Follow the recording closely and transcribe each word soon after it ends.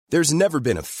There's never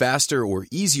been a faster or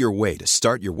easier way to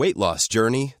start your weight loss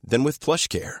journey than with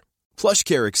PlushCare.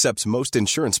 PlushCare accepts most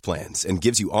insurance plans and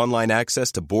gives you online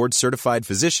access to board-certified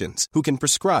physicians who can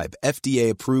prescribe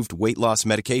FDA-approved weight loss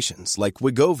medications like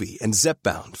Wegovy and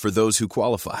Zepbound for those who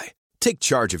qualify. Take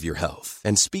charge of your health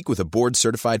and speak with a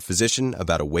board-certified physician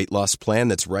about a weight loss plan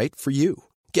that's right for you.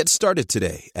 Get started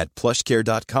today at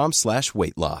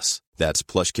plushcare.com/weight loss. That's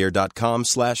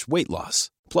plushcare.com/weight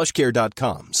loss.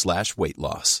 plushcare.com/weight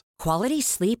loss. Quality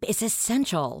sleep is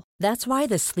essential. That's why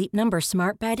the Sleep Number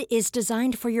Smart Bed is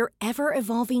designed for your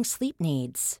ever-evolving sleep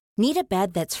needs. Need a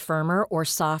bed that's firmer or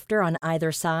softer on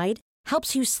either side?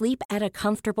 Helps you sleep at a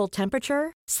comfortable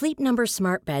temperature? Sleep Number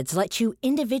Smart Beds let you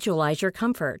individualize your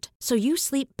comfort, so you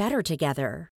sleep better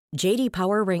together. J.D.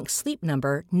 Power ranks Sleep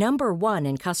Number number 1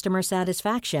 in customer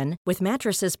satisfaction with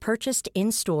mattresses purchased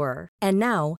in-store. And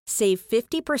now, save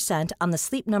 50% on the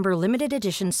Sleep Number Limited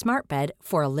Edition Smart Bed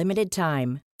for a limited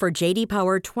time. For J.D.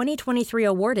 Power 2023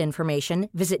 award information,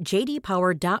 visit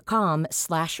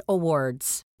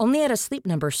jdpower.com/awards. Only at a Sleep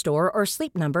Number store or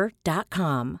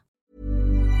sleepnumber.com.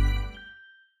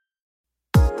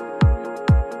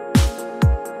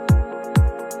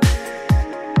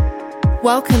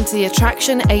 Welcome to the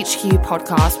Attraction HQ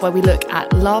podcast, where we look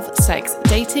at love, sex,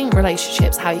 dating,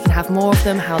 relationships, how you can have more of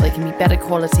them, how they can be better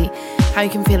quality, how you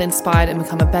can feel inspired and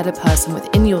become a better person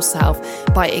within yourself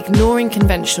by ignoring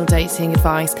conventional dating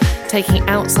advice, taking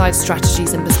outside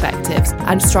strategies and perspectives,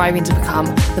 and striving to become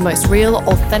the most real,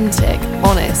 authentic,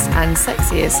 honest, and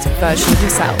sexiest version of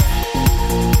yourself.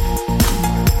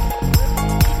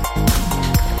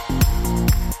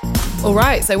 All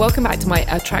right, so welcome back to my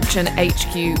Attraction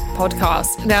HQ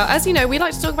podcast. Now, as you know, we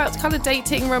like to talk about kind of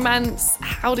dating, romance,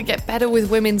 how to get better with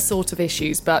women sort of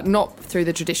issues, but not through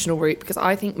the traditional route, because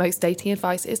I think most dating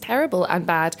advice is terrible and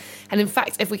bad. And in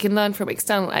fact, if we can learn from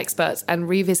external experts and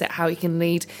revisit how you can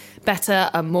lead better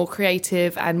and more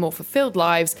creative and more fulfilled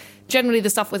lives, generally the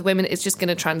stuff with women is just going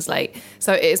to translate.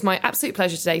 So it is my absolute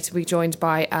pleasure today to be joined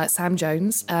by Sam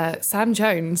Jones. Sam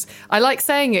Jones. I like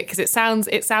saying it because it sounds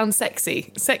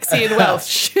sexy in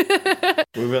Welsh.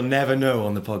 We will never know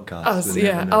on the podcast. Oh,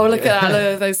 yeah. Oh, look at that. Look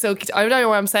at those silky. I don't know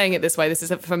why I'm saying it this way. This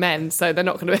is for men, so they're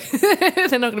not going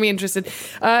to be interested.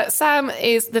 Sam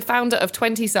is the founder of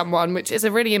 20Someone, which is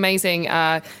a really amazing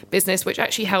business which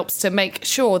actually helps to make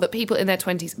sure that people in their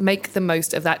 20s make the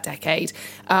most of that decade,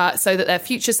 so that their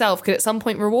future self could at some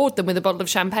point reward them with a bottle of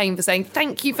champagne for saying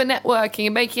thank you for networking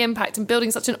and making impact and building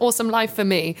such an awesome life for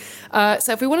me.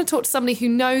 So if we want to talk to somebody who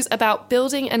knows about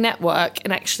building a network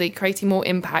and actually creating more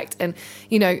impact and,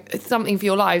 you know, something for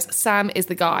your lives, Sam is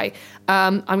the guy.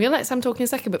 I'm going to let Sam talk in a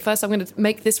second, but first I'm going to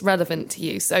make this relevant to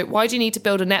you. So why do you need to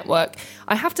build a network?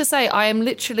 I have to say, I am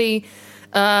literally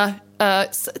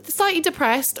slightly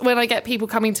depressed when I get people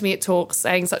coming to me at talks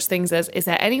saying such things as, is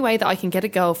there any way that I can get a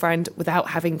girlfriend without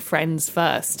having friends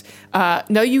first?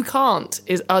 No, you can't.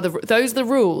 Those are the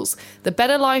rules. The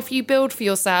better life you build for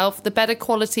yourself, the better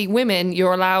quality women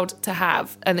you're allowed to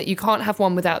have, and that you can't have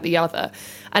one without the other.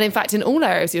 And in fact, in all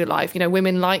areas of your life, you know,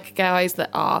 women like guys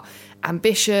that are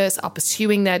ambitious, are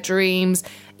pursuing their dreams.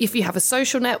 If you have a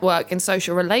social network and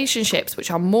social relationships which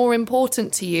are more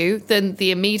important to you than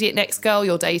the immediate next girl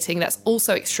you're dating, that's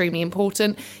also extremely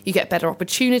important. You get better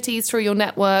opportunities through your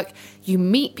network. You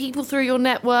meet people through your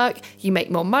network. You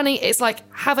make more money. It's like,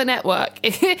 have a network.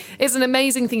 It's an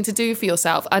amazing thing to do for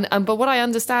yourself. But what I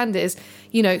understand is,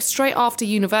 you know, straight after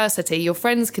university, your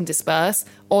friends can disperse,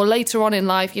 or later on in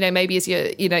life, you know, maybe as you're,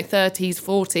 you know, 30s,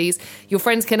 40s, your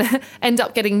friends can end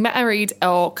up getting married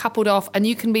or coupled off, and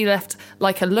you can be left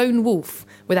like a lone wolf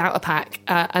without a pack.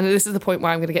 And this is the point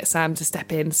where I'm going to get Sam to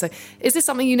step in. So is this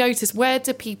something you notice? Where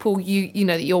do people you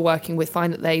know that you're working with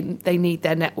find that they need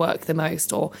their network the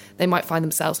most, or they might find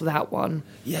themselves without one?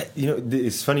 Yeah, you know,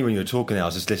 it's funny when you were talking there, I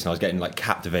was just listening, I was getting like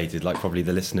captivated, like probably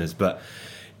the listeners, but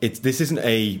this isn't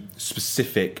a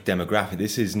specific demographic.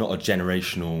 This is not a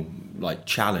generational like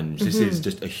challenge. This is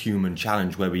just a human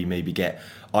challenge where we maybe get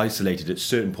isolated at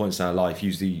certain points in our life.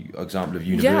 Use the example of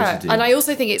university. Yeah, and I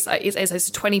also think it's a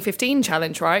 2015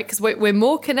 challenge, right? Because we're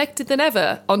more connected than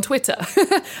ever on Twitter,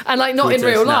 and like not Twitter,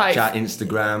 in real Snapchat, life.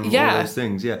 Instagram, all those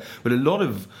things. Yeah, but a lot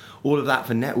of all of that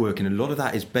for networking, a lot of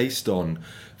that is based on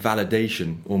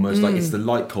validation, almost like it's the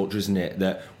like culture, isn't it?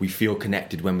 That we feel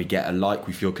connected when we get a like,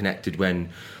 we feel connected when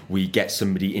we get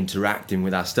somebody interacting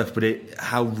with our stuff. But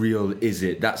how real is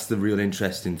it? That's the real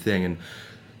interesting thing. And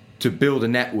to build a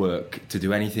network, to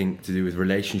do anything to do with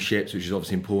relationships, which is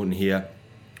obviously important here,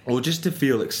 or just to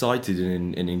feel excited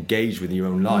and engaged with your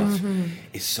own life,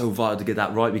 it's so vital to get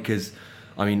that right, because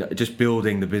I mean, just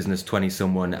building the business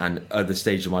 20-someone and other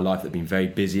stages of my life that have been very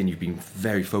busy, and you've been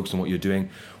very focused on what you're doing.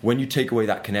 When you take away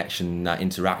that connection, that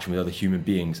interaction with other human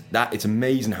beings, it's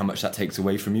amazing how much that takes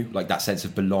away from you. Like that sense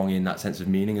of belonging, that sense of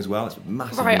meaning as well. It's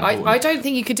massively important. I don't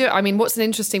think you could do it. I mean, what's an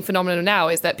interesting phenomenon now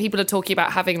is that people are talking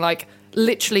about having like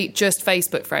literally just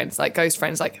Facebook friends, like ghost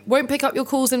friends, like won't pick up your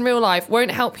calls in real life,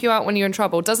 won't help you out when you're in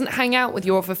trouble, doesn't hang out with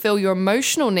you or fulfill your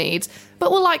emotional needs, but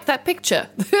will like that picture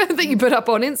that you put up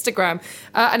on Instagram.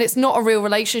 And it's not a real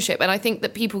relationship. And I think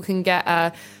that people can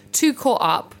get too caught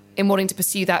up in wanting to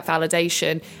pursue that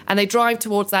validation, and they drive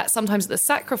towards that sometimes at the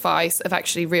sacrifice of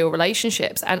actually real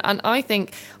relationships. And I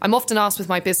think I'm often asked with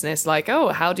my business, like, oh,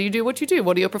 how do you do what you do?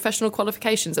 What are your professional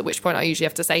qualifications? At which point I usually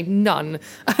have to say none.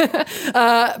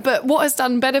 But what has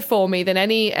done better for me than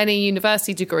any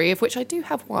university degree, of which I do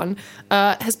have one,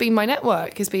 has been my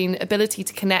network, has been ability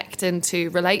to connect and to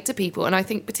relate to people. And I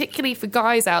think particularly for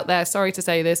guys out there, sorry to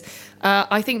say this,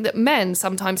 I think that men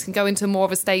sometimes can go into more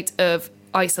of a state of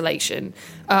isolation,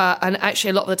 and actually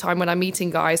a lot of the time when I'm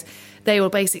meeting guys, they will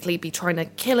basically be trying to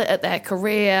kill it at their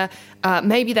career.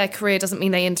 Maybe their career doesn't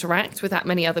mean they interact with that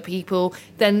many other people.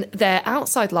 Then their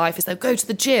outside life is they'll go to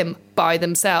the gym by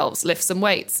themselves, lift some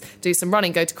weights, do some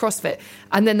running, go to CrossFit,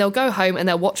 and then they'll go home and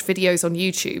they'll watch videos on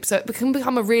YouTube. So it can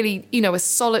become a really, a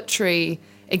solitary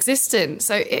existence.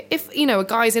 So if a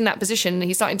guy's in that position and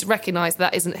he's starting to recognise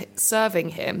that isn't serving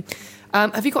him,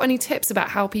 have you got any tips about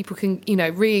how people can,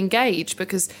 re-engage?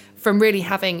 Because from really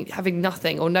having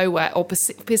nothing or nowhere, or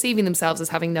perceiving themselves as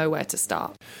having nowhere to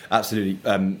start. Absolutely.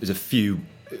 There's a few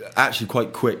actually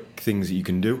quite quick things that you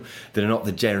can do that are not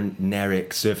the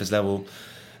generic surface level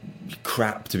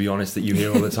crap, to be honest, that you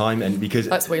hear all the time. And because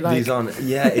that's what you like. These aren't,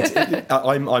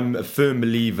 I'm a firm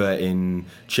believer in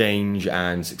change,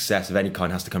 and success of any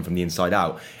kind has to come from the inside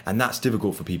out. And that's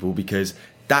difficult for people because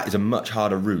that is a much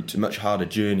harder route, a much harder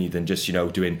journey than just,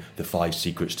 doing the 5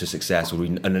 secrets to success or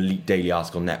reading an elite daily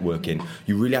article on networking.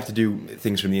 You really have to do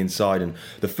things from the inside. And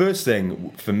the first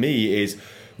thing for me is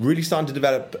really starting to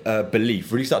develop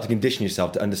belief, really start to condition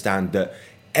yourself to understand that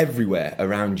everywhere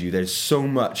around you there's so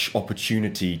much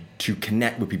opportunity to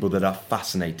connect with people that are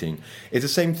fascinating. It's the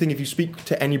same thing if you speak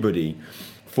to anybody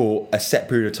for a set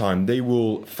period of time, they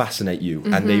will fascinate you,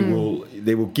 and they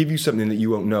will give you something that you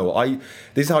won't know.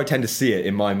 This is how I tend to see it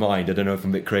in my mind. I don't know if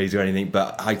I'm a bit crazy or anything,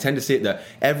 but I tend to see it that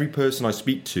every person I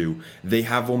speak to, they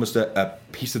have almost a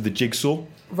piece of the jigsaw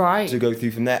to go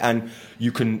through from there, and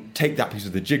you can take that piece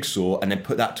of the jigsaw and then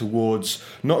put that towards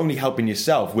not only helping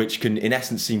yourself, which can in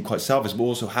essence seem quite selfish, but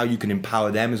also how you can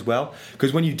empower them as well.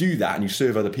 Because when you do that and you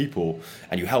serve other people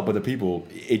and you help other people,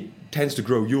 it tends to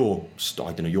grow your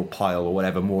pile or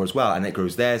whatever more as well, and it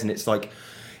grows theirs, and it's like,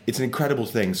 it's an incredible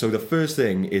thing. So the first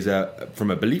thing is, from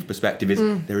a belief perspective, is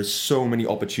there is so many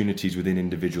opportunities within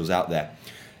individuals out there.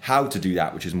 How to do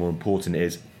that, which is more important,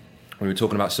 is when we're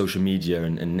talking about social media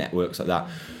and networks like that,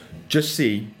 just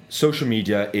see social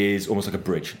media is almost like a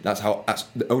bridge. That's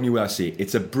the only way I see it.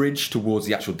 It's a bridge towards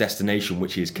the actual destination,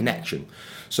 which is connection.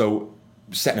 So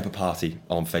setting up a party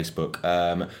on Facebook,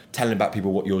 telling about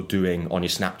people what you're doing on your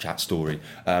Snapchat story,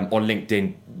 on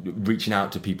LinkedIn, reaching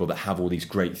out to people that have all these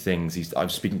great things. I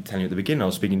was telling you at the beginning, I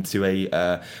was speaking to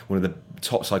one of the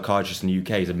top psychiatrists in the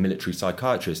UK. He's a military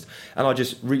psychiatrist, and I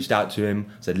just reached out to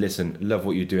him, said, listen, love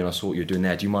what you're doing, I saw what you're doing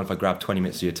there, do you mind if I grab 20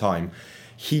 minutes of your time?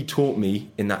 He taught me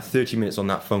in that 30 minutes on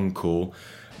that phone call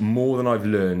more than I've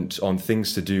learned on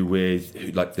things to do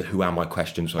with like the who am I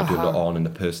questions, I do a lot on, and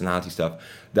the personality stuff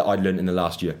that I learned in the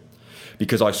last year.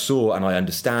 Because I saw and I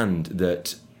understand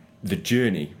that the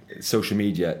journey, social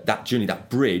media, that journey, that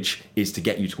bridge is to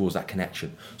get you towards that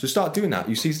connection. So start doing that.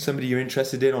 You see somebody you're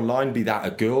interested in online, be that a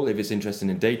girl if it's interested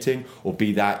in dating, or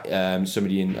be that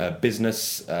somebody in a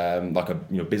business, like a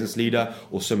business leader,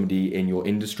 or somebody in your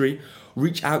industry.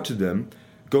 Reach out to them,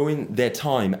 go in their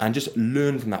time and just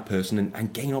learn from that person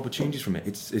and gain opportunities from it.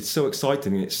 It's so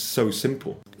exciting and it's so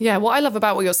simple. Yeah, what I love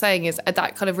about what you're saying is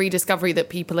that kind of rediscovery that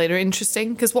people are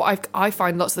interesting. Because what I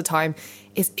find lots of the time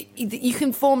is you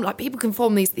can form, like people can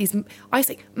form these I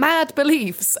say mad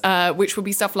beliefs, which would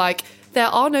be stuff like, there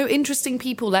are no interesting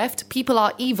people left, people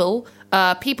are evil,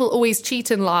 people always cheat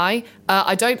and lie,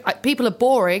 people are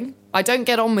boring, I don't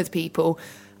get on with people.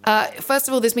 First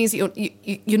of all, this means that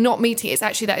you're not meeting. It's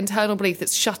actually that internal belief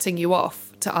that's shutting you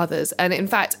off to others. And in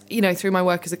fact, through my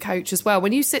work as a coach as well,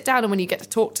 when you sit down and when you get to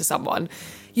talk to someone,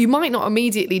 you might not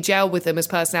immediately gel with them as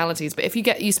personalities, but if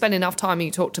you spend enough time and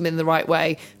you talk to them in the right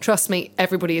way, trust me,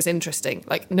 everybody is interesting.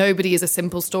 Like, nobody is a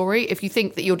simple story. If you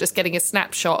think that you're just getting a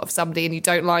snapshot of somebody and you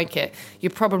don't like it,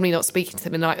 you're probably not speaking to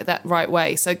them in that right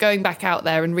way. So going back out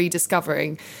there and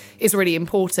rediscovering is really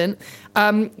important.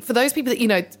 For those people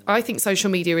that, I think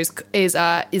social media is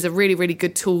a really, really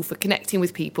good tool for connecting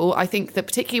with people. I think that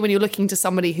particularly when you're looking to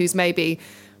somebody who's maybe,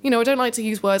 I don't like to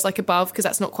use words like above because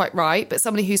that's not quite right, but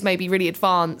somebody who's maybe really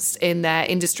advanced in their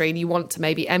industry and you want to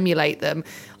maybe emulate them,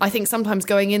 I think sometimes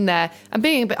going in there and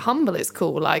being a bit humble is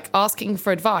cool. Like, asking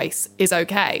for advice is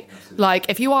okay. Like,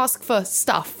 if you ask for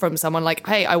stuff from someone like,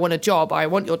 hey, I want a job, or I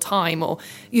want your time, or,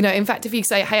 in fact, if you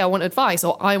say, hey, I want advice,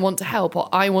 or I want to help, or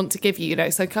I want to give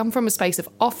you, so come from a space of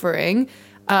offering,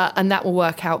 and that will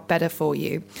work out better for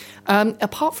you.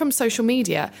 Apart from social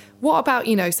media, what about,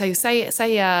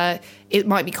 say it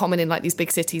might be common in like these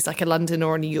big cities like a London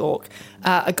or a New York.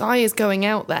 A guy is going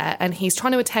out there and he's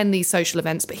trying to attend these social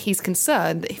events, but he's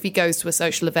concerned that if he goes to a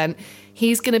social event,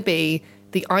 he's going to be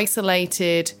the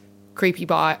isolated, creepy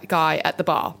guy at the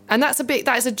bar. And that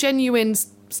is a genuine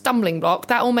stumbling block.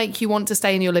 That will make you want to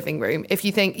stay in your living room if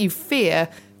you think you fear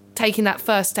taking that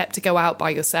first step to go out by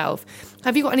yourself.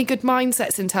 Have you got any good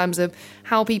mindsets in terms of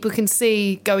how people can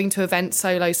see going to events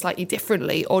solo slightly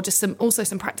differently, or just some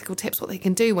practical tips what they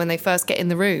can do when they first get in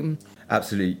the room?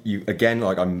 Absolutely.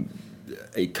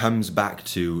 It comes back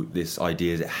to this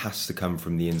idea that it has to come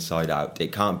from the inside out.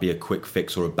 It can't be a quick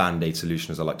fix or a band-aid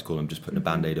solution, as I like to call them, just putting a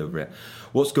band-aid over it.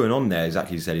 What's going on there,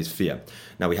 exactly as you said, is fear.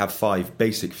 Now, we have 5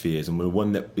 basic fears, and the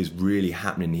one that is really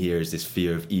happening here is this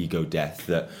fear of ego death,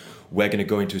 that we're going to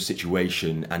go into a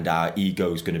situation and our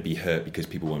ego is going to be hurt because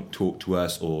people won't talk to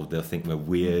us, or they'll think we're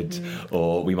weird,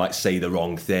 or we might say the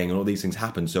wrong thing, and all these things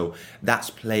happen. So that's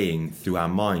playing through our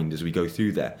mind as we go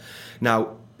through there.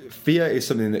 Now, fear is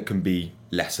something that can be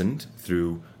lessened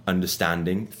through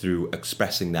understanding, through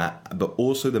expressing that, but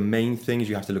also the main thing is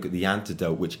you have to look at the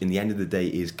antidote, which in the end of the day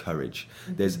is courage.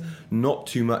 There's not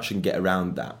too much you can get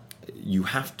around that. You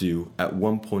have to, at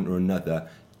one point or another,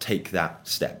 take that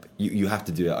step. You have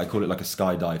to do it. I call it like a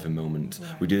skydiving moment.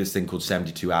 Right. We do this thing called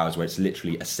 72 hours where it's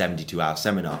literally a 72-hour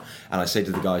seminar, and I say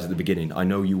to the guys at the beginning, I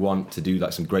know you want to do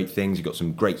like some great things, you've got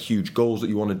some great huge goals that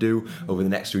you want to do over the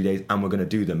next 3 days, and we're going to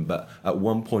do them, but at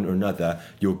one point or another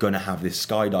you're going to have this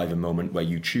skydiving moment where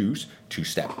you choose to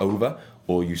step over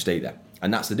or you stay there,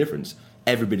 and that's the difference.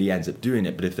 Everybody ends up doing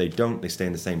it, but if they don't, they stay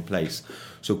in the same place.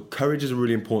 So courage is a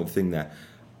really important thing there.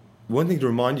 One thing to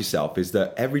remind yourself is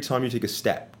that every time you take a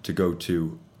step to go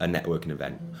to a networking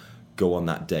event, go on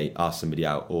that date, ask somebody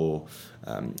out, or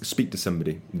speak to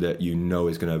somebody that you know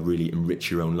is going to really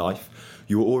enrich your own life,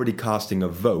 you're already casting a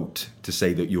vote to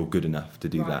say that you're good enough to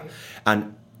do that.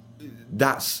 And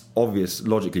that's obvious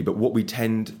logically, but what we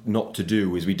tend not to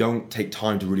do is we don't take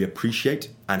time to really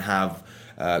appreciate and have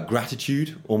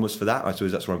gratitude almost for that. I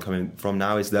suppose that's where I'm coming from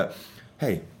now, is that,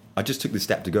 hey, I just took the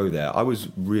step to go there. I was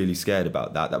really scared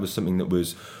about that. That was something that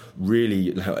was really,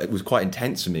 it was quite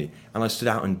intense for me. And I stood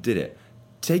out and did it.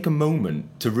 Take a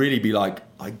moment to really be like,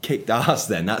 I kicked ass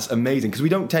then. That's amazing. Because we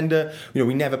don't tend to,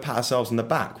 we never pat ourselves on the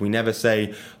back. We never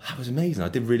say, that was amazing. I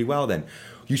did really well then.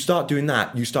 You start doing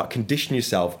that, you start conditioning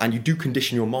yourself, and you do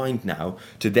condition your mind now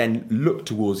to then look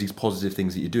towards these positive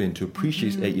things that you're doing, to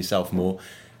appreciate yourself more.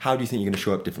 How do you think you're going to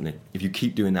show up differently? If you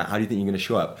keep doing that, how do you think you're going to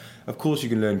show up? Of course, you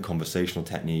can learn conversational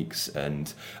techniques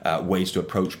and ways to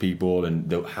approach people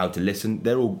and how to listen.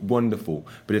 They're all wonderful.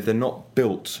 But if they're not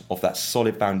built off that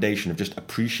solid foundation of just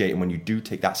appreciating when you do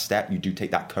take that step, you do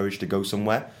take that courage to go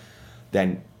somewhere,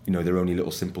 then, they're only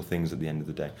little simple things at the end of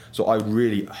the day. So I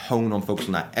really focus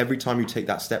on that. Every time you take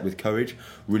that step with courage,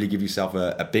 really give yourself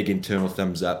a big internal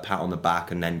thumbs up, pat on the back,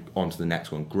 and then on to the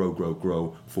next one.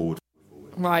 Grow forward.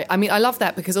 Right. I mean, I love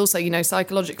that because also,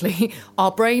 psychologically,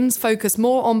 our brains focus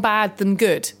more on bad than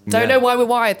good. Don't know why we're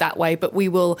wired that way, but we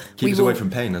will keep us away from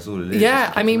pain. That's all it is.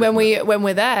 Yeah. I mean, when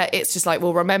we're there, it's just like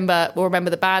we'll remember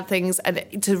the bad things,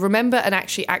 and to remember and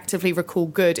actually actively recall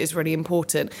good is really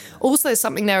important. Also,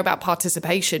 something there about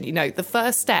participation. The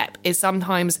first step is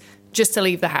sometimes just to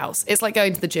leave the house. It's like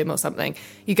going to the gym or something.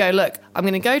 You go, look, I'm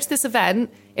going to go to this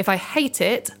event. If I hate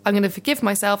it, I'm going to forgive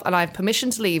myself and I have permission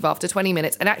to leave after 20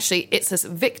 minutes. And actually, it's a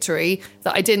victory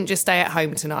that I didn't just stay at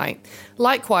home tonight.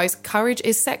 Likewise, courage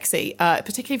is sexy,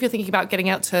 particularly if you're thinking about getting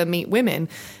out to meet women.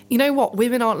 You know what?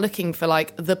 Women aren't looking for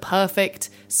like the perfect,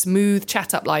 smooth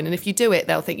chat-up line. And if you do it,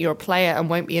 they'll think you're a player and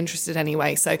won't be interested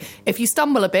anyway. So if you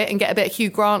stumble a bit and get a bit Hugh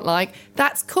Grant-like,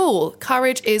 that's cool.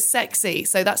 Courage is sexy.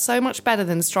 So that's so much better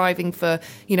than striving for,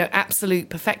 absolute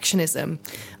perfectionism.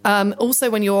 Also,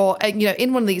 when you're,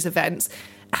 in one of these events,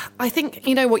 I think,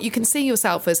 you know what, you can see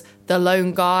yourself as the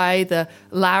lone guy, the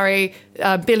Larry,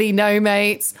 Billy no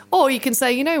mates, or you can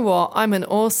say, you know what, I'm an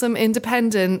awesome,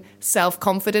 independent,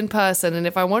 self-confident person, and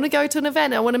if I want to go to an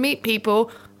event, I want to meet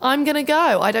people, I'm going to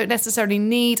go. I don't necessarily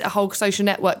need a whole social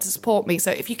network to support me. So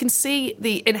if you can see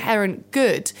the inherent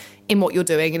good in what you're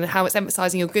doing and how it's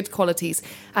emphasising your good qualities,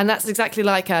 and that's exactly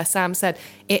like Sam said,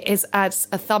 it adds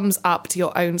a thumbs up to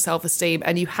your own self-esteem,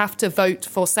 and you have to vote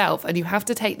for self, and you have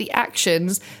to take the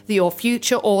actions that your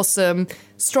future awesome,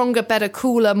 stronger, better,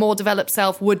 cooler, more developed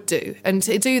self would do. And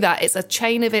to do that, it's a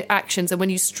chain of actions, and when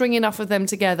you string enough of them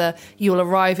together, you'll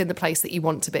arrive in the place that you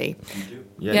want to be.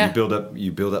 Yeah,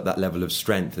 you build up that level of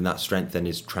strength, and that strength then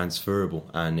is transferable,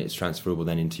 and it's transferable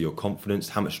then into your confidence,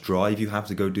 how much drive you have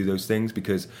to go do those things,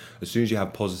 because as soon as you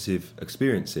have positive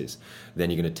experiences, then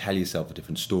you're going to tell yourself a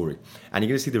different story, and you're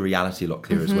going to see the reality a lot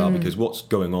clearer as well, because what's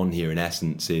going on here in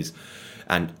essence is,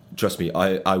 and trust me,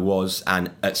 I was,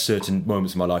 and at certain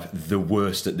moments in my life, the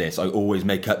worst at this. I always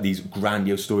make up these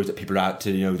grandiose stories that people are out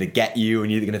to, they get you,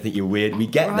 and you're going to think you're weird. We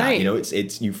get that,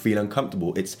 it's you feel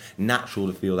uncomfortable. It's natural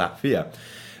to feel that fear.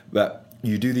 But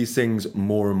you do these things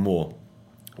more and more.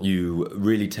 You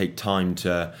really take time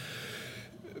to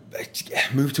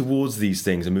move towards these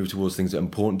things and move towards things that are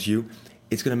important to you.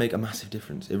 It's going to make a massive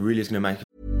difference. It really is going to make.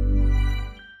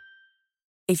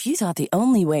 If you thought the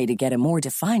only way to get a more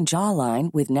defined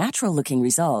jawline with natural-looking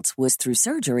results was through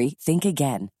surgery, think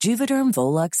again. Juvederm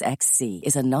Volux XC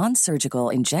is a non-surgical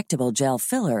injectable gel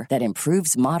filler that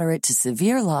improves moderate to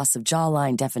severe loss of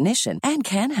jawline definition and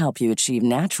can help you achieve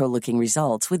natural-looking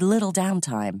results with little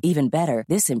downtime. Even better,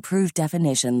 this improved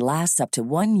definition lasts up to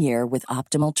 1 year with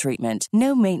optimal treatment.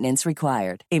 No maintenance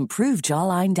required. Improve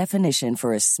jawline definition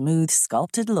for a smooth,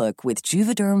 sculpted look with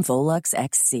Juvederm Volux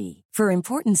XC. For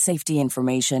important safety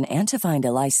information and to find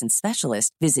a licensed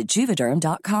specialist, visit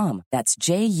Juvederm.com. That's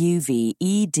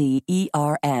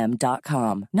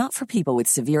JUVEDERM.com. Not for people with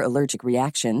severe allergic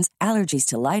reactions, allergies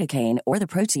to lidocaine, or the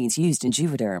proteins used in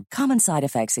Juvederm. Common side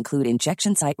effects include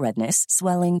injection site redness,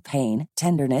 swelling, pain,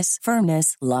 tenderness,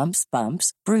 firmness, lumps,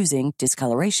 bumps, bruising,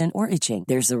 discoloration, or itching.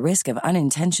 There's a risk of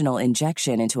unintentional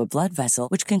injection into a blood vessel,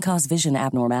 which can cause vision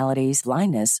abnormalities,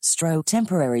 blindness, stroke,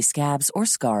 temporary scabs, or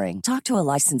scarring. Talk to a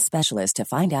licensed specialist to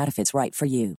find out if it's right for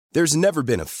you. There's never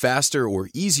been a faster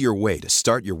or easier way to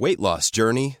start your weight loss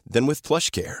journey than with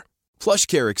PlushCare.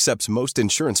 PlushCare accepts most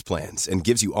insurance plans and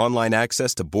gives you online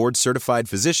access to board-certified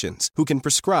physicians who can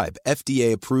prescribe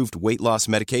FDA-approved weight loss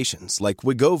medications like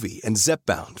Wegovy and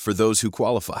Zepbound for those who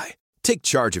qualify. Take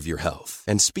charge of your health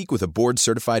and speak with a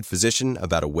board-certified physician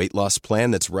about a weight loss plan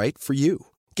that's right for you.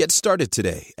 Get started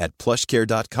today at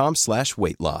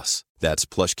plushcare.com/weight-loss. That's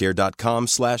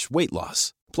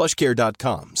plushcare.com/weight-loss.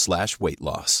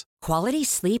 plushcare.com/weight-loss. Quality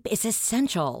sleep is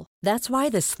essential. That's why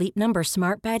the Sleep Number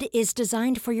Smart Bed is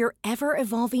designed for your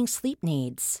ever-evolving sleep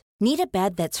needs. Need a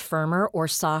bed that's firmer or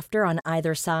softer on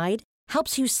either side?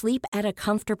 Helps you sleep at a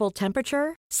comfortable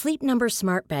temperature? Sleep Number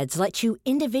Smart Beds let you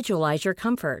individualize your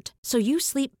comfort, so you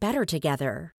sleep better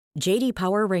together. J.D.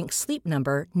 Power ranks Sleep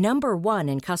Number number 1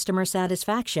 in customer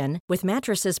satisfaction with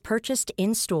mattresses purchased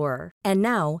in-store. And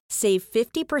now, save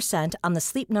 50% on the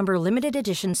Sleep Number Limited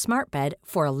Edition Smart Bed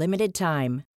for a limited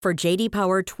time. For J.D.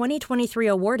 Power 2023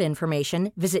 award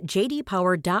information, visit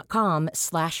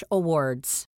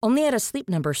jdpower.com/awards. Only at a Sleep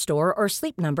Number store or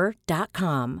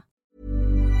sleepnumber.com.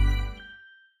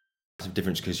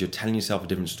 Difference because you're telling yourself a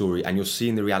different story and you're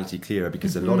seeing the reality clearer,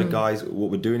 because a lot of guys,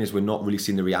 what we're doing is we're not really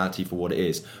seeing the reality for what it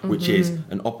is, which is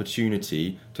an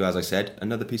opportunity to, as I said,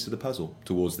 another piece of the puzzle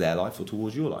towards their life or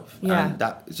towards your life. And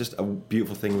that is just a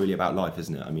beautiful thing really about life,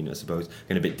 isn't it? I mean, I suppose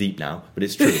getting a bit deep now, but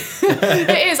it's true.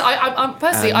 It is. I'm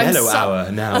personally, I'm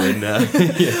hour now in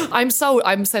I'm sold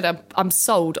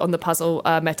on the puzzle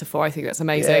metaphor. I think that's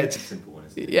amazing. Yeah, it's a simple one,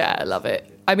 isn't it? Yeah, I love it.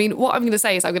 I mean, what I'm going to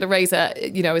say is I'm going to raise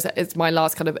it's my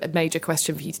last kind of major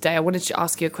question for you today. I wanted to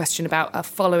ask you a question about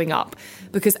following up,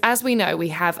 because as we know, we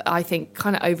have, I think,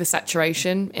 kind of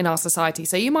oversaturation in our society.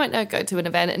 So you might go to an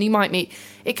event and you might meet,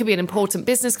 it could be an important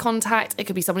business contact, it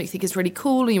could be someone you think is really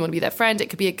cool and you want to be their friend, it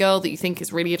could be a girl that you think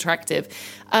is really attractive.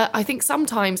 I think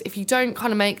sometimes if you don't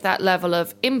kind of make that level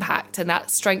of impact and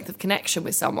that strength of connection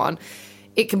with someone,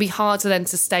 it can be hard to then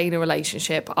sustain a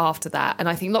relationship after that. And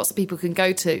I think lots of people can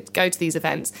go to these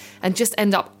events and just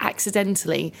end up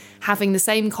accidentally having the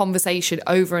same conversation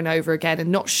over and over again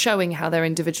and not showing how they're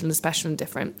individual and special and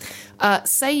different.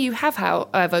 Say you have,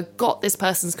 however, got this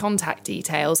person's contact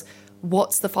details.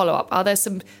 what's the follow-up? Are there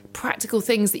some practical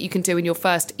things that you can do in your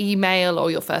first email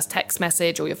or your first text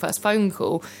message or your first phone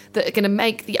call that are going to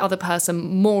make the other person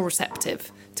more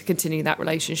receptive to continue that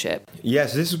relationship?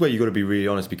 Yes, this is where you've got to be really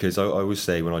honest, because I always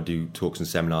say when I do talks and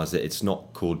seminars that it's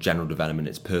not called general development,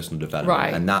 it's personal development.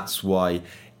 Right. And that's why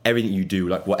everything you do,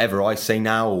 like whatever I say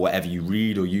now or whatever you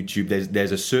read or YouTube,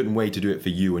 there's a certain way to do it for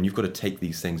you, and you've got to take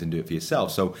these things and do it for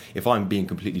yourself. So if I'm being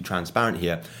completely transparent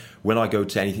here, when I go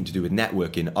to anything to do with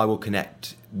networking, I will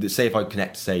connect, say if I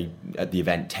connect, say at the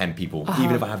event, 10 people,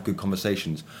 even if I have good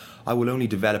conversations, I will only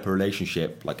develop a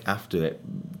relationship like after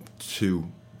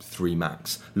 2, 3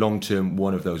 max. Long term,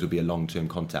 one of those will be a long-term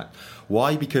contact.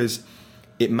 Why? Because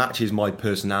it matches my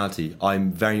personality.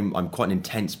 I'm quite an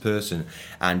intense person,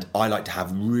 and I like to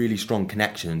have really strong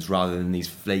connections rather than these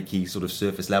flaky sort of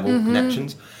surface level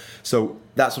connections. So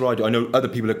that's what I do. I know other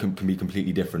people can be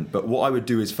completely different, but what I would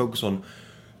do is focus on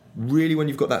really when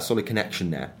you've got that solid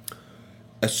connection there.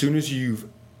 As soon as you've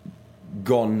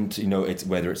gone to, it's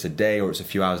whether it's a day or it's a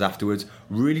few hours afterwards,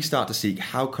 really start to seek,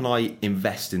 how can I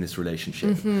invest in this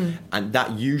relationship? And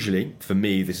that usually, for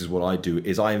me, this is what I do,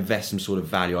 is I invest some sort of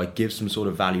value. I give some sort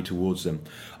of value towards them.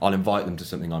 I'll invite them to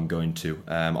something I'm going to.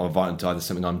 I'll invite them to either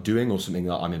something I'm doing or something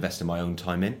that I'm investing my own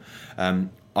time in.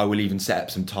 I will even set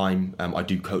up some time. I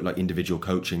do like individual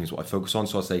coaching is what I focus on.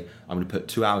 So I'll say, I'm going to put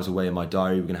 2 hours away in my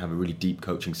diary. We're going to have a really deep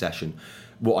coaching session.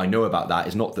 What I know about that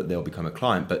is not that they'll become a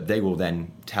client, but they will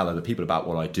then tell other people about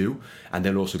what I do, and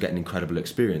they'll also get an incredible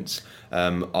experience.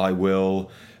 I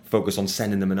will focus on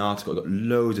sending them an article. I've got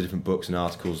loads of different books and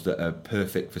articles that are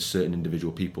perfect for certain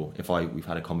individual people. If we've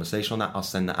had a conversation on that, I'll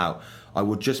send that out. I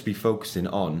will just be focusing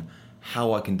on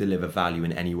how I can deliver value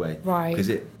in any way. Right. Because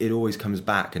it always comes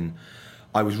back. And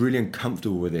I was really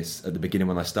uncomfortable with this at the beginning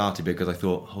when I started, because I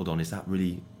thought, hold on, is that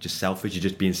really just selfish? You're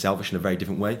just being selfish in a very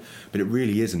different way. But it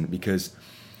really isn't, because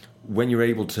when you're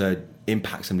able to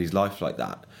impact somebody's life like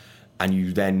that, and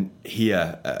you then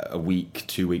hear a week,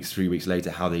 2 weeks, 3 weeks later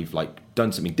how they've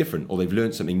done something different, or they've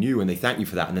learned something new, and they thank you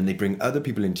for that, and then they bring other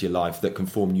people into your life that can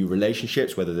form new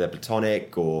relationships, whether they're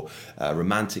platonic or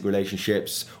romantic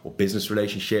relationships or business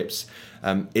relationships.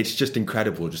 It's just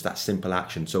incredible, just that simple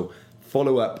action. So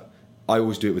follow up. I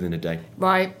always do it within a day.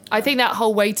 Right. I think that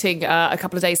whole waiting a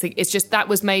couple of days thing, it's just that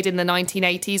was made in the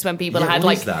 1980s when people had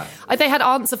they had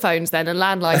answer phones then and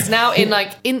landlines. Now in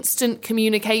instant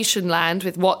communication land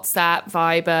with WhatsApp,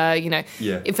 Viber,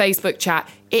 in Facebook chat,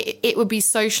 it would be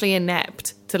socially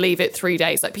inept to leave it 3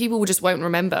 days. People just won't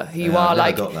remember who you are.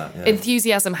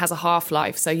 Enthusiasm has a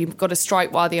half-life, so you've got to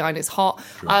strike while the iron is hot.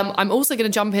 I'm also going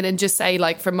to jump in and just say,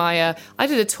 from my, I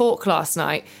did a talk last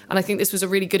night, and I think this was a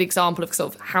really good example of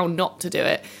sort of how not to do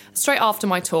it. Straight after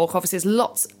my talk, obviously there's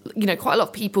lots, quite a lot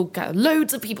of people, quite a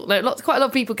lot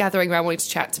of people gathering around wanting to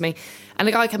chat to me. And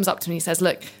the guy comes up to me and says,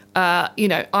 look,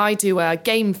 I do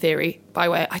game theory. By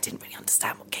the way, I didn't really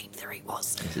understand what game theory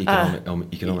was. It's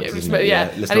economics, isn't it?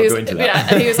 Yeah. Let's not go into that. Yeah,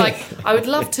 and he was like, I would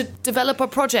love to develop a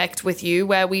project with you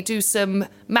where we do some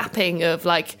mapping of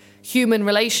human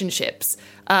relationships.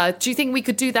 Do you think we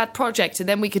could do that project and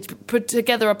then we could put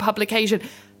together a publication?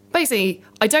 Basically,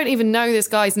 I don't even know this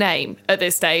guy's name at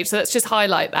this stage, so let's just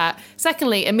highlight that.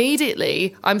 Secondly,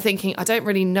 immediately, I'm thinking, I don't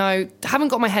really know, haven't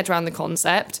got my head around the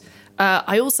concept.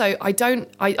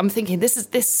 I'm thinking,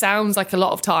 this sounds like a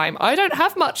lot of time. I don't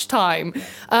have much time.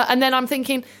 And then I'm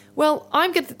thinking, well,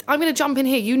 I'm going to jump in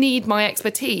here. You need my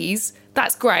expertise.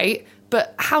 That's great.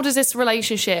 But how does this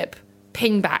relationship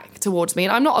ping back towards me?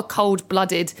 And I'm not a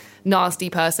cold-blooded, nasty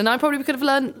person. I probably could have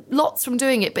learned lots from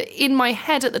doing it. But in my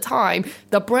head at the time,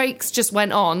 the brakes just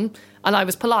went on. And I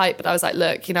was polite, but I was like,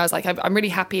 look, I'm really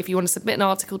happy if you want to submit an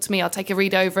article to me, I'll take a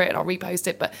read over it and I'll repost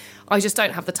it. But I just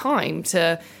don't have the time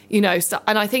to, and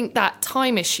I think that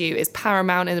time issue is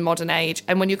paramount in the modern age.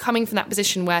 And when you're coming from that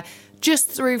position where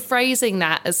just through phrasing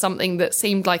that as something that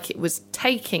seemed like it was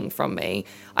taking from me,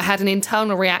 I had an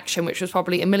internal reaction which was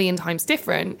probably a million times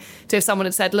different to if someone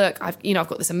had said, look, I've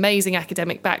got this amazing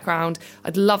academic background,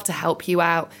 I'd love to help you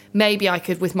out. Maybe I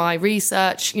could, with my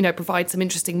research, provide some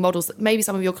interesting models that maybe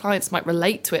some of your clients might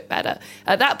relate to it better.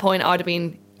 At that point, I'd have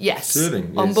been, yes,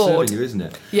 on board. Serving you, isn't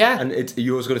it? Yeah. And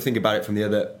you always got to think about it from the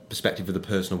other perspective of the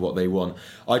person, of what they want.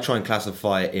 I try and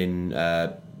classify it in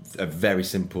a very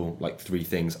simple 3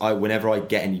 things. Whenever I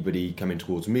get anybody coming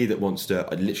towards me that wants to,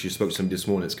 I literally spoke to somebody this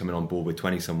morning that's coming on board with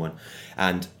 20 someone,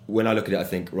 and when I look at it I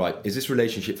think, right, is this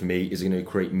relationship for me, is it going to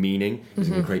create meaning, is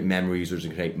it going to create memories, or is it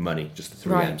going to create money? Just the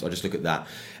 3 M's. I just look at that,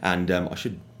 and I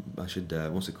should what's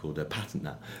it called, patent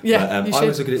that. Yeah, I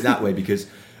always look at it that way, because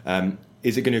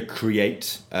is it going to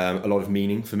create a lot of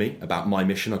meaning for me about my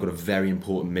mission? I've got a very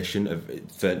important mission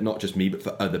for not just me, but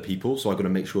for other people. So I've got to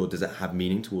make sure, does it have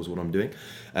meaning towards what I'm doing?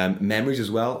 Memories as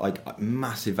well. Like,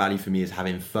 massive value for me is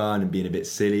having fun and being a bit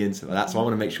silly and stuff like that. So I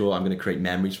want to make sure I'm going to create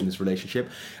memories from this relationship.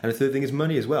 And the third thing is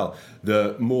money as well.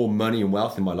 The more money and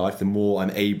wealth in my life, the more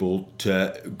I'm able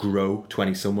to grow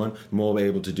 20-someone, the more I'm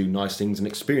able to do nice things and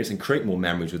experience and create more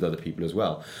memories with other people as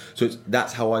well. So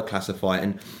that's how I classify it.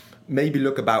 And maybe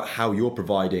look about how you're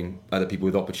providing other people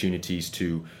with opportunities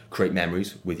to create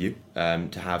memories with you,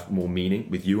 to have more meaning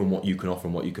with you and what you can offer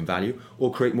and what you can value, or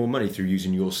create more money through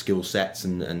using your skill sets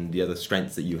and the other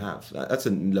strengths that you have. That's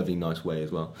a lovely, nice way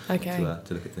as well to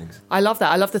look at things. I love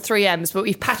that. I love the 3 M's, but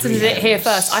we've patented it here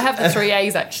first. I have the 3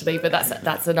 A's actually, but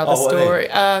that's another story.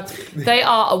 They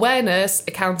are awareness,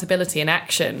 accountability, and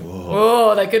action.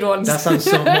 Whoa. Oh, they're good ones. That sounds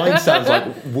so. Mine sounds like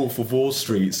Wolf of Wall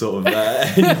Street, sort of.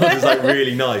 It's like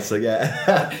really nice. So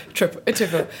yeah, triple.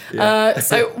 Yeah.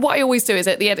 So what I always do is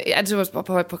at the end of my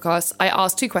podcast, I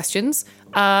ask 2 questions.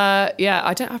 I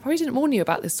probably didn't warn you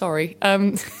about this. Sorry.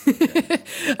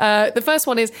 The first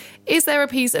one is there a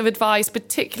piece of advice,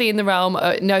 particularly in the realm,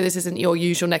 no, this isn't your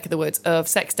usual neck of the woods, of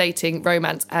sex, dating,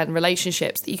 romance and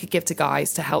relationships that you could give to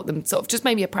guys to help them, sort of just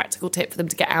maybe a practical tip for them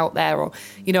to get out there, or,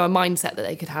 you know, a mindset that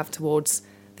they could have towards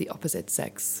the opposite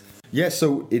sex? Yeah,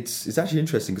 so it's actually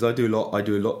interesting because I do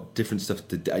a lot different stuff.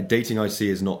 Dating I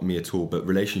see as not me at all, but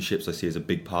relationships I see as a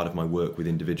big part of my work with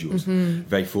individuals. Mm-hmm.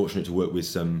 Very fortunate to work with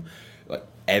some like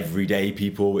everyday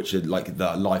people, which are like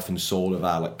the life and soul of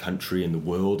our like country and the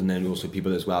world, and then also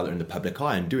people as well that are in the public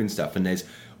eye and doing stuff. And there's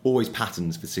always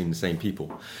patterns for seeing the same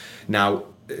people. Now,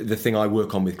 the thing I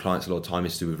work on with clients a lot of time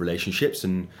is to do with relationships,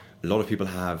 and a lot of people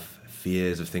have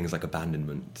fears of things like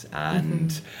abandonment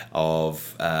and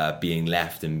of being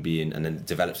left and then it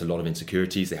develops a lot of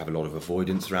insecurities. They have a lot of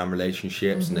avoidance around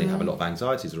relationships and they have a lot of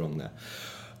anxieties around there.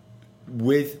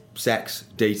 With sex,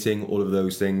 dating, all of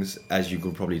those things, as you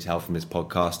can probably tell from this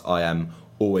podcast, I am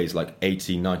always like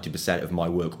 80-90% of my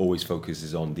work always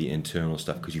focuses on the internal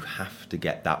stuff, because you have to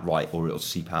get that right or it'll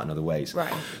seep out in other ways.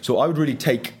 Right. So I would really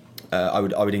I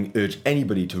would urge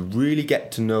anybody to really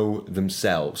get to know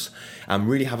themselves and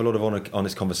really have a lot of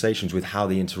honest conversations with how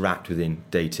they interact within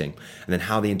dating and then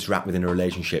how they interact within a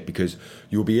relationship, because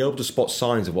you'll be able to spot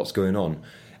signs of what's going on.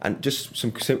 And just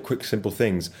some quick, simple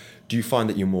things. Do you find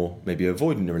that you're more maybe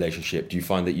avoidant in a relationship? Do you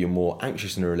find that you're more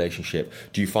anxious in a relationship?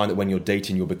 Do you find that when you're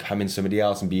dating, you're becoming somebody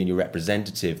else and being your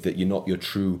representative, that you're not your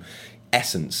true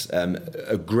essence?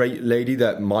 A great lady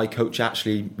that my coach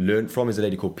actually learned from is a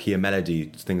lady called Pia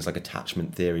Melody. Things like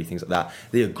attachment theory, things like that.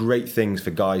 They are great things for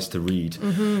guys to read,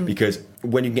 because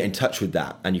when you can get in touch with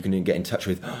that and you can get in touch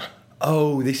with,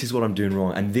 oh, this is what I'm doing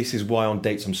wrong, and this is why on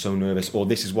dates I'm so nervous, or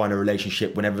this is why in a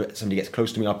relationship whenever somebody gets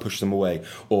close to me I push them away,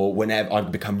 or whenever I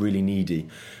become really needy.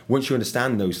 Once you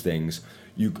understand those things,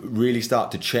 you really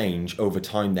start to change over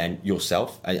time then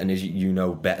yourself, and as you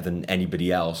know better than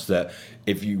anybody else, that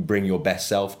if you bring your best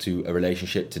self to a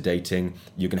relationship, to dating,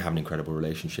 you're going to have an incredible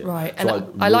relationship. Right. So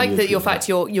and I like that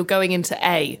you're going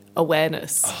into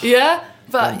awareness. Yeah?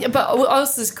 But what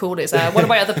else is cool is one of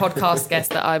my other podcast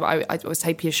guests that I was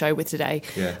taping a show with today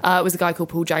was a guy called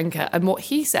Paul Janker, and what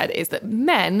he said is that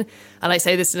men, and I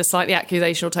say this in a slightly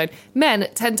accusational tone, men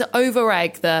tend to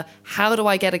over-egg the how do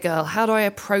I get a girl, how do I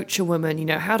approach a woman, you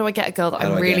know, how do I get a girl that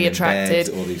I'm really attracted,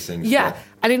 all these things. Yeah.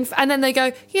 And then they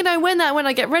go, you know, when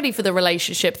I get ready for the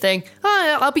relationship thing,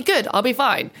 I'll be good, I'll be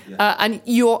fine. Yeah. And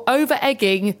you're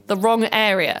over-egging the wrong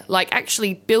area. Like,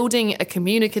 actually building a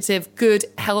communicative, good,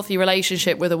 healthy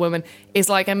relationship with a woman is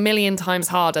like 1,000,000 times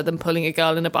harder than pulling a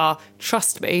girl in a bar.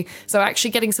 Trust me. So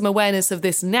actually getting some awareness of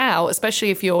this now, especially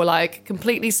if you're like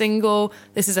completely single,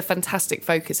 this is a fantastic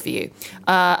focus for you.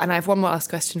 And I have one more last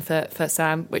question for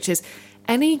Sam, which is,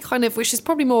 which is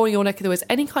probably more your neck of the woods,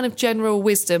 any kind of general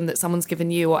wisdom that someone's given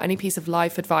you, or any piece of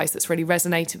life advice that's really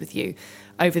resonated with you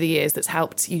over the years, that's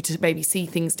helped you to maybe see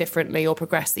things differently or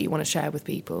progress, that you want to share with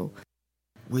people?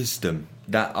 Wisdom.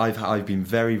 That I've been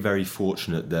very, very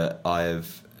fortunate that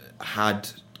I've had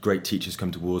great teachers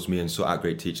come towards me and sort out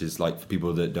great teachers. Like, for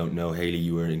people that don't know, Hayley,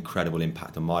 you were an incredible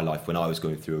impact on my life when I was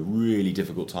going through a really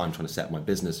difficult time trying to set my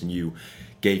business, and you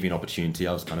gave me an opportunity.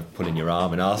 I was kind of pulling your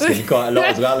arm and asking you quite a lot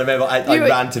as well. I remember I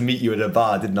ran to meet you at a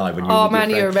bar, didn't I? When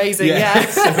you you're amazing. Yeah.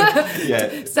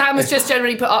 So, Sam has just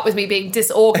generally put up with me being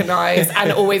disorganised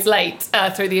and always late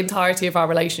through the entirety of our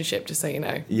relationship, just so you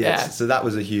know. Yes, so that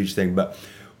was a huge thing. But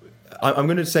I'm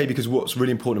going to say, because what's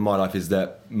really important in my life is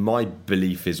that my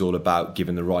belief is all about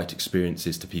giving the right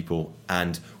experiences to people.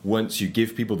 And once you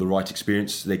give people the right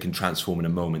experience, they can transform in a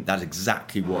moment. That's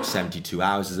exactly what 72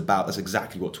 Hours is about. That's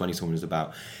exactly what 20-Someone is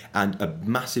about. And a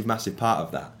massive, massive part of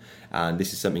that, and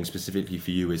this is something specifically for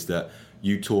you, is that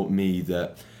you taught me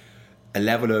that a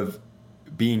level of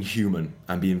being human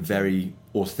and being very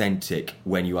authentic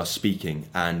when you are speaking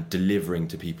and delivering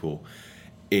to people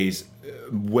is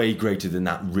way greater than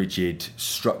that rigid,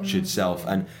 structured self.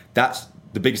 And that's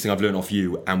the biggest thing I've learned off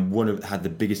you, and had the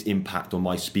biggest impact on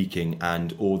my speaking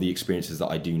and all the experiences that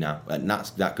I do now. And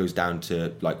that goes down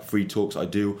to like free talks I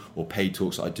do, or paid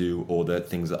talks I do, or the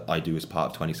things that I do as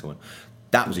part of 20-Someone.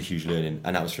 That was a huge learning,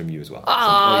 and that was from you as well.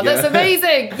 Oh, that's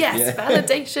amazing. Yes,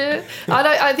 validation.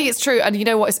 I think it's true. And you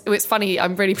know what? It's funny.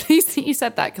 I'm really pleased that you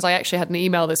said that, because I actually had an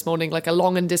email this morning, like a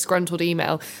long and disgruntled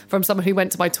email from someone who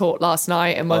went to my talk last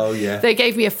night. And they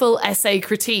gave me a full essay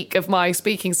critique of my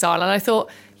speaking style. And I thought,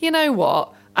 you know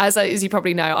what? As you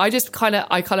probably know, I kind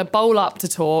of bowl up to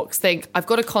talks, think I've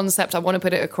got a concept, I want to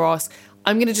put it across.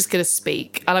 I'm going to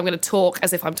speak, and I'm going to talk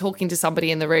as if I'm talking to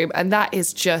somebody in the room. And that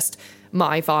is just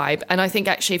my vibe. And I think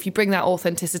actually if you bring that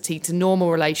authenticity to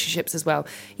normal relationships as well,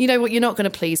 you know what, you're not going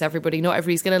to please everybody. Not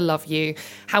everybody's going to love you.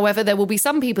 However, there will be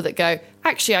some people that go,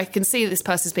 actually, I can see that this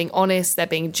person's being honest, they're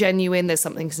being genuine, there's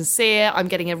something sincere, I'm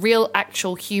getting a real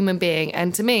actual human being.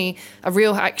 And to me, a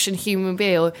real action human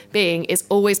being is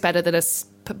always better than a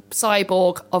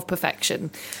cyborg of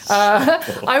perfection.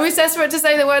 I was desperate to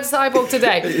say the word cyborg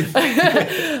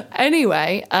today.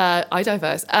 Anyway, I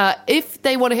diverse. If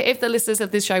the listeners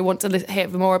of this show want to hear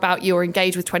more about you or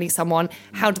engage with 20-Someone,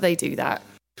 how do they do that?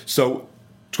 So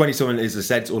 20-Someone, as I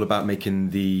said, it's all about making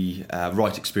the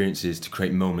right experiences to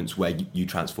create moments where you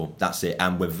transform. That's it.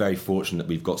 And we're very fortunate that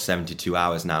we've got 72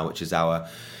 Hours now, which is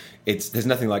there's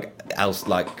nothing else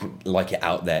like it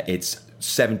out there. It's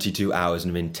 72 hours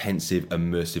of intensive,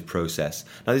 immersive process.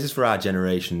 Now, this is for our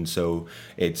generation, so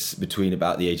it's between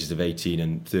about the ages of 18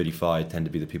 and 35 tend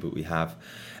to be the people that we have.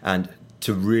 And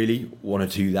to really want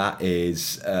to do that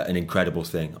is an incredible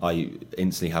thing. I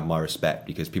instantly have my respect,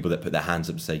 because people that put their hands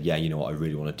up and say, yeah, you know what, I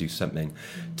really want to do something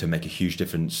to make a huge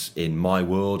difference in my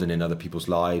world and in other people's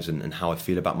lives, and how I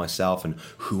feel about myself, and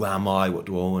who am I, what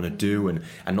do I want to do, and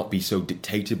not be so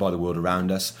dictated by the world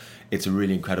around us. It's a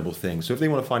really incredible thing. So if they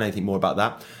want to find anything more about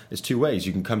that, there's two ways.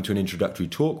 You can come to an introductory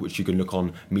talk, which you can look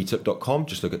on meetup.com,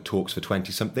 just look at talks for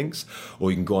 20-somethings,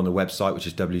 or you can go on the website, which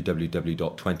is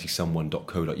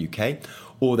www.20someone.co.uk,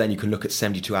 or then you can look at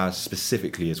 72 Hours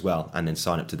specifically as well, and then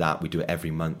sign up to that. We do it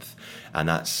every month, and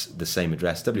that's the same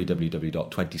address,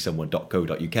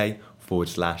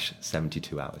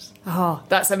 www.20someone.co.uk/72 hours. Oh,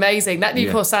 that's amazing. That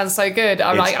new course sounds so good.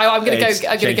 I'm going to go. I'm going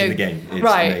to go. The game. It's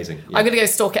amazing. Yeah. I'm going to go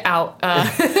stalk it out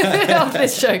after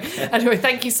this show. Anyway,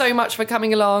 thank you so much for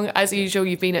coming along. As usual,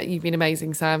 you've been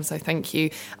amazing, Sam. So thank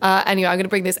you. Anyway, I'm going to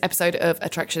bring this episode of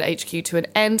Attraction HQ to an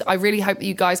end. I really hope that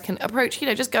you guys can approach,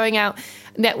 just going out,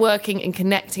 networking and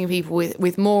connecting people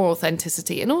with more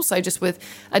authenticity, and also just with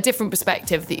a different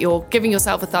perspective, that you're giving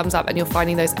yourself a thumbs up and you're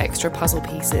finding those extra puzzle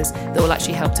pieces that will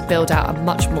actually help to build out a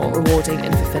much more rewarding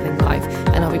and fulfilling life.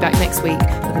 And I'll be back next week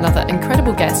with another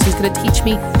incredible guest who's going to teach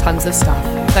me tons of stuff.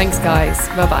 Thanks, guys.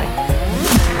 Bye-bye.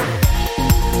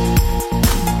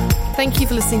 Thank you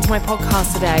for listening to my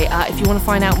podcast today. If you want to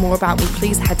find out more about me,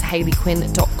 please head to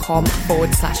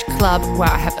hayleyquinn.com/club, where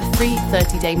I have a free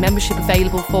 30-day membership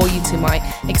available for you to my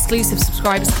exclusive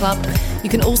subscribers club. You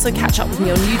can also catch up with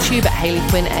me on YouTube at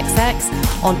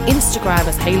HayleyQuinnXX, on Instagram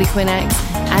as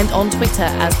HayleyQuinnX, and on Twitter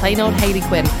as plain old Hayley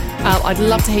Quinn. I'd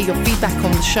love to hear your feedback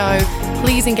on the show.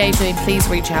 Please engage with me, please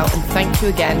reach out, and thank you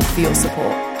again for your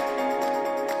support.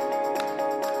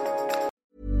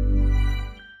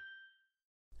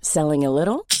 Selling a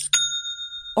little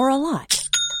or a lot?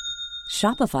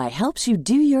 Shopify helps you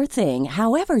do your thing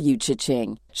however you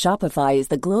cha-ching. Shopify is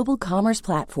the global commerce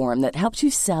platform that helps you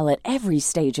sell at every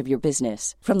stage of your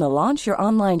business. From the launch your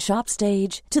online shop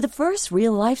stage to the first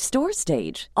real-life store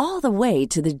stage, all the way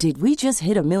to the did we just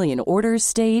hit a million orders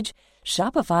stage.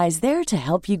 Shopify is there to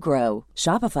help you grow.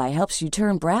 Shopify helps you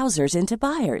turn browsers into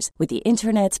buyers with the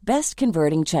internet's best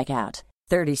converting checkout.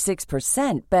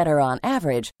 36% better on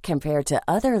average compared to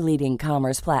other leading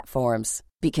commerce platforms.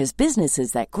 Because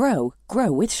businesses that grow,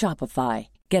 grow with Shopify.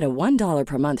 Get a $1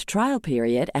 per month trial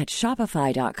period at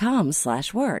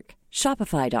shopify.com/work.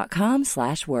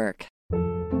 Shopify.com/work.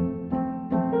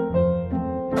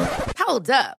 Hold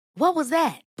up. What was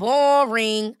that?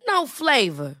 Boring. No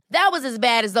flavor. That was as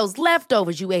bad as those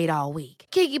leftovers you ate all week.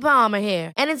 Keke Palmer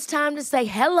here. And it's time to say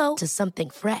hello to something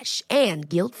fresh and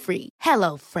guilt-free.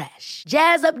 Hello Fresh.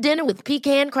 Jazz up dinner with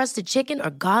pecan-crusted chicken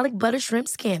or garlic butter shrimp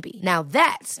scampi. Now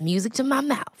that's music to my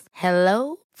mouth.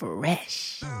 Hello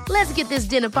Fresh. Let's get this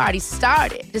dinner party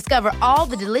started. Discover all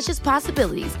the delicious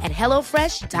possibilities at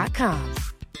HelloFresh.com.